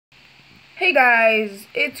Hey guys,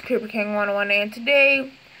 it's creeperking 101 and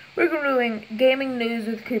today we're doing gaming news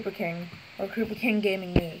with creeperking, or creeperking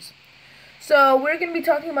gaming news. So we're going to be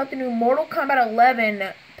talking about the new Mortal Kombat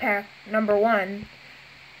 11 pack number 1,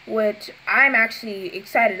 which I'm actually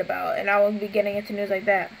excited about, and I will be getting into news like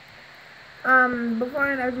that. Before,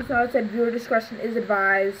 as you saw, it said viewer discretion is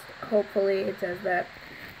advised. Hopefully it says that,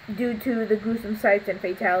 due to the gruesome sights and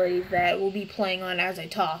fatalities that will be playing on as I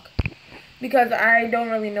talk. Because I don't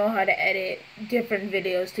really know how to edit different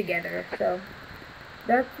videos together. So,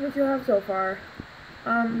 that's what you have so far.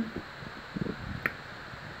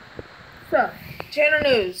 So, channel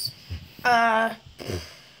news.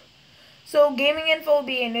 So gaming info will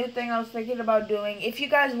be a new thing I was thinking about doing. If you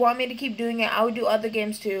guys want me to keep doing it, I would do other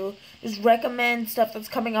games too. Just recommend stuff that's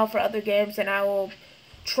coming out for other games, and I will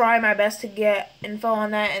try my best to get info on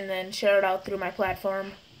that and then share it out through my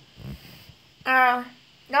platform.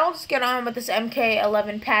 Now let's get on with this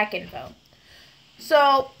MK11 pack info.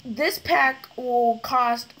 So this pack will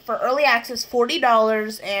cost for early access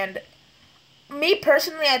 $40, and me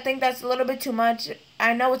personally, I think that's a little bit too much.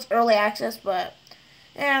 I know it's early access, but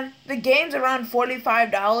the game's around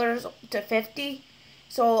 $45 to $50.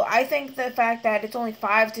 So I think the fact that it's only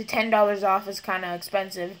 $5 to $10 off is kind of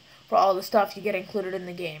expensive for all the stuff you get included in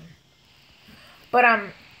the game. But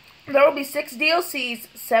there will be 6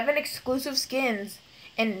 DLCs, 7 exclusive skins,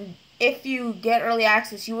 and if you get early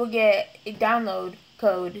access, you will get a download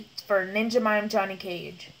code for Ninja Mime Johnny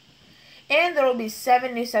Cage. And there will be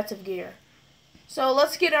 7 new sets of gear. So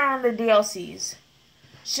let's get on the DLCs.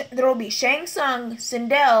 There will be Shang Tsung,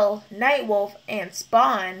 Sindel, Nightwolf, and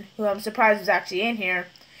Spawn, who I'm surprised is actually in here,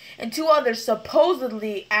 and 2 others,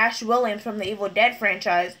 supposedly Ash Williams from the Evil Dead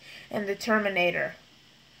franchise and the Terminator.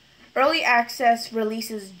 Early access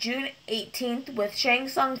releases June 18th with Shang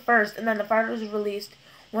Tsung first, and then the fighters are released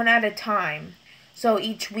one at a time. So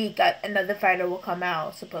each week another fighter will come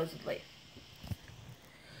out, supposedly.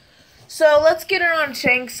 So let's get it on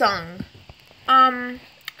Shang Tsung.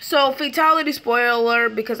 So fatality spoiler,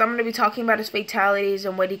 because I'm going to be talking about his fatalities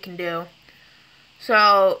and what he can do.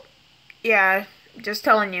 So, yeah, just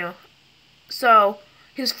telling you. So,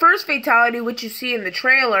 his first fatality, which you see in the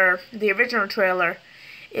trailer, the original trailer,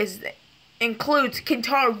 includes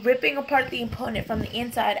Kintaro ripping apart the opponent from the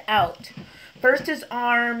inside out. First his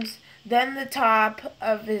arms, then the top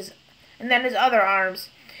of and then his other arms,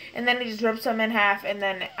 and then he just rips them in half, and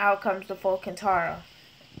then out comes the full Kintaro.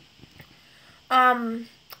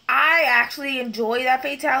 I actually enjoy that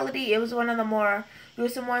fatality. It was one of the more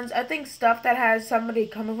gruesome ones. I think stuff that has somebody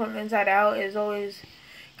coming from the inside out is always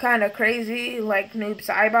kind of crazy, like Noob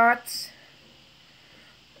Saibot's.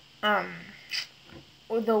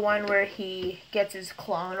 Or the one where he gets his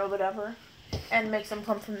clone or whatever and makes him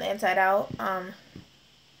come from the inside out.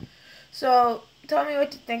 So tell me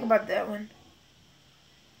what you think about that one.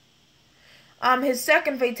 His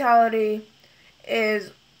second fatality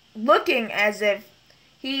is looking as if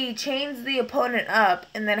he chains the opponent up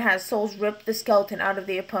and then has souls rip the skeleton out of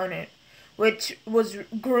the opponent, which was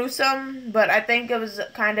gruesome, but I think it was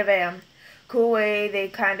kind of a cool way they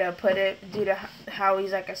kind of put it due to how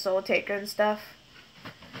he's like a soul taker and stuff.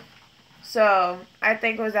 So I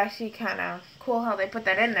think it was actually kind of cool how they put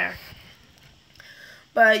that in there.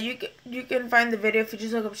 But you can find the video if you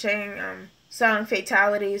just look up Shang Tsung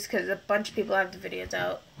fatalities, because a bunch of people have the videos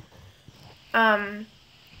out.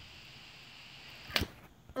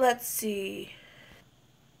 Let's see.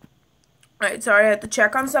 Alright, sorry, I had to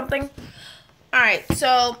check on something. Alright,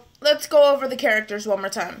 so let's go over the characters one more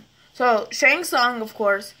time. So, Shang Tsung, of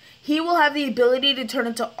course, he will have the ability to turn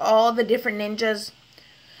into all the different ninjas.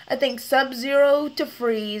 I think Sub-Zero to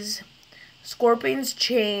freeze, Scorpion's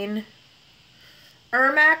chain,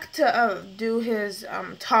 Ermac to do his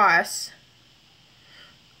toss,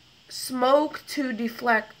 Smoke to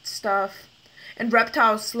deflect stuff, and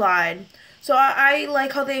Reptile slide. So I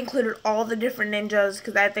like how they included all the different ninjas,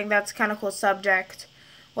 because I think that's kind of cool subject.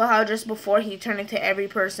 Well, how just before he turned into every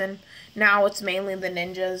person, now it's mainly the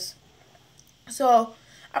ninjas. So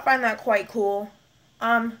I find that quite cool.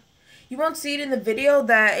 You won't see it in the video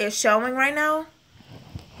that is showing right now,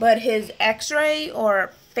 but his X-ray,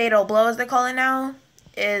 or fatal blow as they call it now,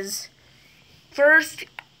 is first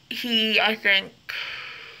I think,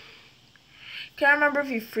 can't remember if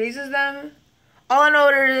he freezes them. All I know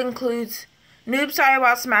it includes Noob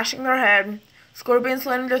Saibot smashing their head, Scorpion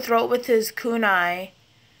slitting their throat with his kunai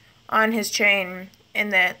on his chain,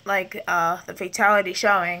 and then the fatality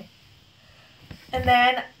showing. And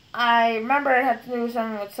then I remember it had to do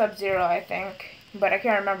something with Sub-Zero, I think, but I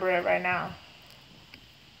can't remember it right now.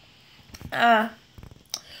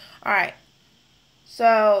 Alright.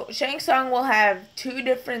 So Shang Tsung will have 2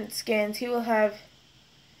 different skins. He will have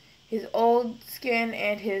his old skin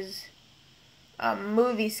and his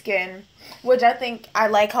movie skin, which I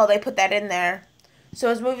like how they put that in there. So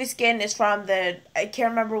his movie skin is from I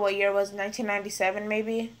can't remember what year it was, 1997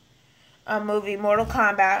 maybe, movie Mortal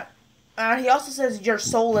Kombat. He also says "Your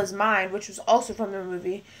soul is mine," which was also from the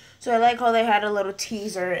movie. So I like how they had a little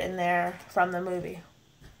teaser in there from the movie.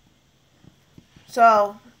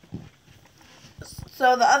 So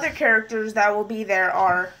the other characters that will be there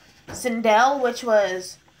are Sindel, which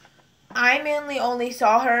was I mainly only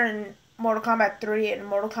saw her in Mortal Kombat 3 and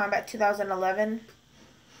Mortal Kombat 2011,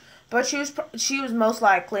 but she was most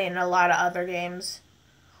likely in a lot of other games.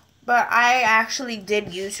 But I actually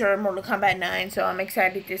did use her in Mortal Kombat 9, so I'm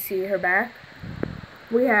excited to see her back.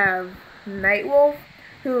 We have Nightwolf,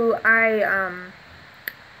 who I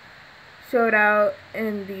showed out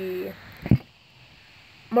in the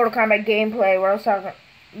Mortal Kombat gameplay where I was talking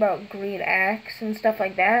about green axe and stuff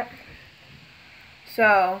like that.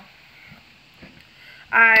 So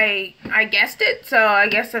I guessed it, so I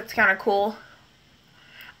guess that's kind of cool.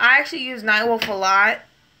 I actually use Nightwolf a lot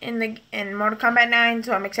in Mortal Kombat 9,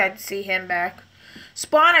 so I'm excited to see him back.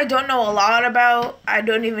 Spawn I don't know a lot about. I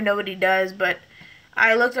don't even know what he does, but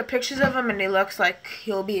I looked at pictures of him and he looks like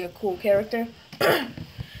he'll be a cool character.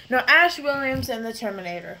 Now, Ash Williams and the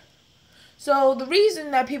Terminator. So the reason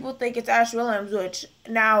that people think it's Ash Williams, which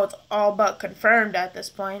now it's all but confirmed at this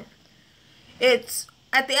point, it's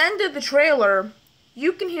at the end of the trailer,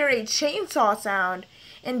 you can hear a chainsaw sound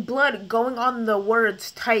and blood going on the words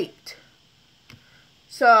typed.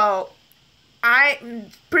 So I'm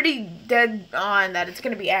pretty dead on that it's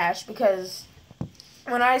going to be Ash, because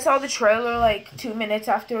when I saw the trailer like 2 minutes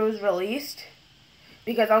after it was released,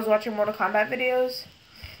 because I was watching Mortal Kombat videos,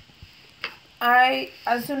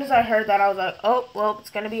 as soon as I heard that, I was like, oh, well,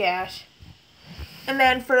 it's going to be Ash. And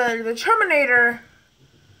then for the Terminator,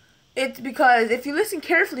 it's because if you listen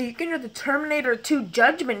carefully, you can hear the Terminator 2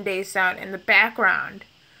 Judgment Day sound in the background.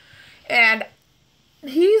 And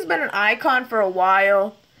he's been an icon for a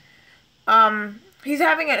while. He's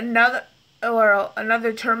having another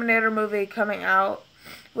Terminator movie coming out,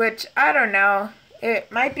 which I don't know.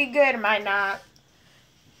 It might be good, it might not.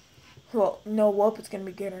 Well, no whoop, it's gonna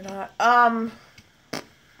be good or not.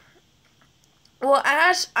 Well,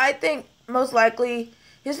 Ash, I think most likely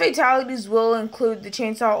his fatalities will include the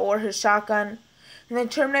chainsaw or his shotgun, and then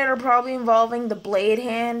Terminator probably involving the blade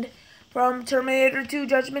hand from Terminator 2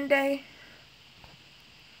 Judgment Day.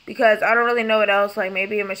 Because I don't really know what else, like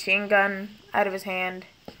maybe a machine gun out of his hand.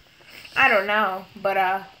 I don't know, but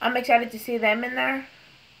I'm excited to see them in there.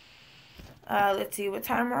 Let's see what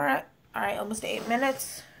time we're at. Alright, almost 8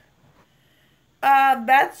 minutes.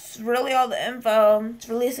 That's really all the info. It's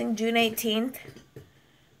releasing June 18th.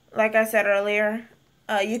 Like I said earlier.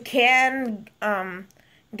 You can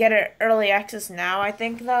get it early access now, I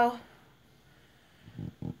think, though.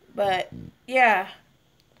 But, yeah.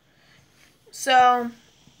 So,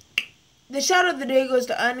 the shout of the day goes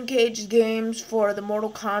to Uncaged Games for the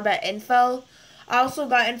Mortal Kombat info. I also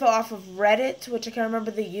got info off of Reddit, which I can't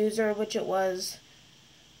remember the user, which it was.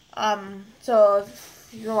 So if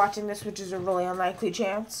you're watching this, which is a really unlikely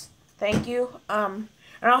chance, thank you. And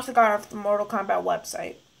I also got it off the Mortal Kombat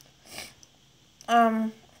website.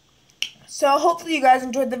 So hopefully you guys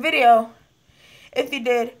enjoyed the video. If you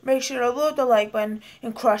did, make sure to load the like button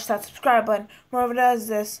and crush that subscribe button. Whoever does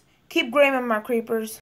this, keep graming my creepers.